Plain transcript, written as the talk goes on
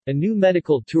A new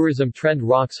medical tourism trend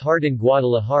rocks hard in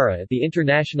Guadalajara at the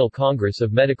International Congress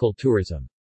of Medical Tourism.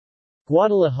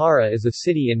 Guadalajara is a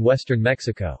city in western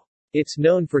Mexico. It's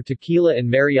known for tequila and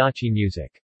mariachi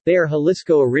music. They are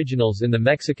Jalisco originals in the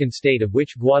Mexican state of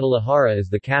which Guadalajara is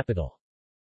the capital.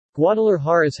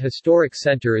 Guadalajara's historic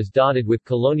center is dotted with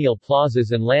colonial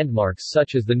plazas and landmarks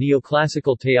such as the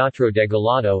neoclassical Teatro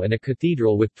Degollado and a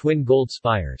cathedral with twin gold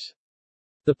spires.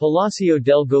 The Palacio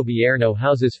del Gobierno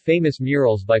houses famous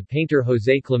murals by painter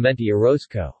José Clemente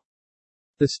Orozco.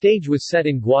 The stage was set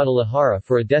in Guadalajara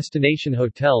for a destination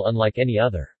hotel unlike any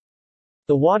other.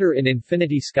 The water in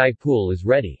Infinity Sky Pool is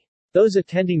ready. Those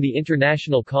attending the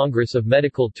International Congress of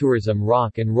Medical Tourism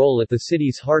rock and roll at the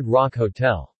city's Hard Rock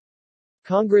Hotel.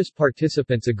 Congress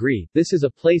participants agree, this is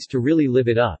a place to really live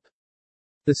it up.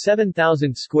 The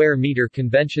 7,000 square meter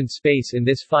convention space in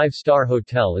this 5-star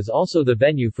hotel is also the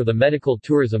venue for the Medical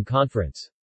Tourism Conference.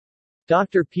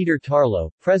 Dr. Peter Tarlow,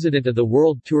 president of the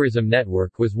World Tourism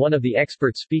Network, was one of the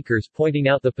expert speakers pointing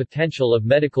out the potential of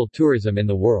medical tourism in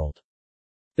the world.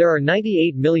 There are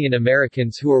 98 million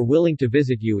Americans who are willing to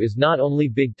visit you is not only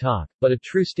big talk, but a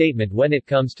true statement when it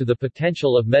comes to the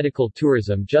potential of medical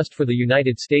tourism just for the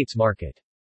United States market.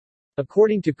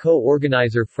 According to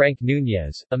co-organizer Frank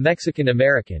Nunez, a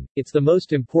Mexican-American, it's the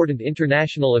most important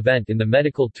international event in the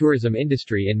medical tourism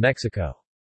industry in Mexico.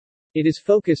 It is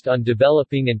focused on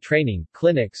developing and training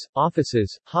clinics,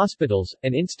 offices, hospitals,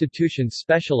 and institutions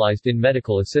specialized in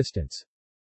medical assistance.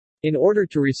 In order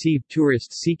to receive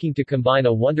tourists seeking to combine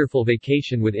a wonderful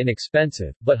vacation with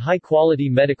inexpensive, but high-quality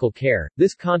medical care,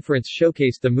 this conference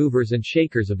showcased the movers and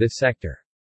shakers of this sector.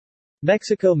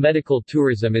 Mexico medical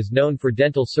tourism is known for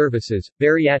dental services,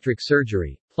 bariatric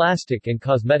surgery, plastic and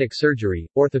cosmetic surgery,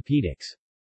 orthopedics.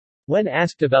 When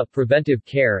asked about preventive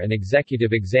care and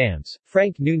executive exams,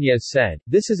 Frank Nunez said,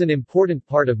 "This is an important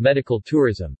part of medical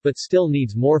tourism, but still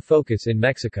needs more focus in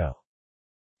Mexico."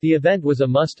 The event was a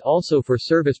must also for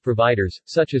service providers,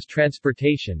 such as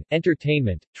transportation,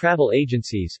 entertainment, travel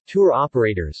agencies, tour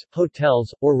operators,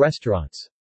 hotels, or restaurants.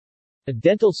 A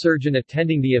dental surgeon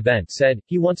attending the event said,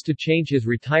 he wants to change his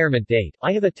retirement date.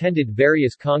 I have attended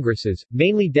various congresses,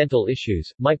 mainly dental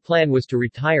issues. My plan was to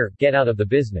retire, get out of the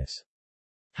business.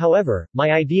 However, my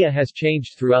idea has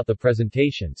changed throughout the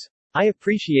presentations. I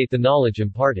appreciate the knowledge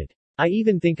imparted. I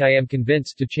even think I am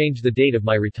convinced to change the date of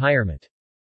my retirement.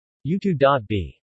 U2.B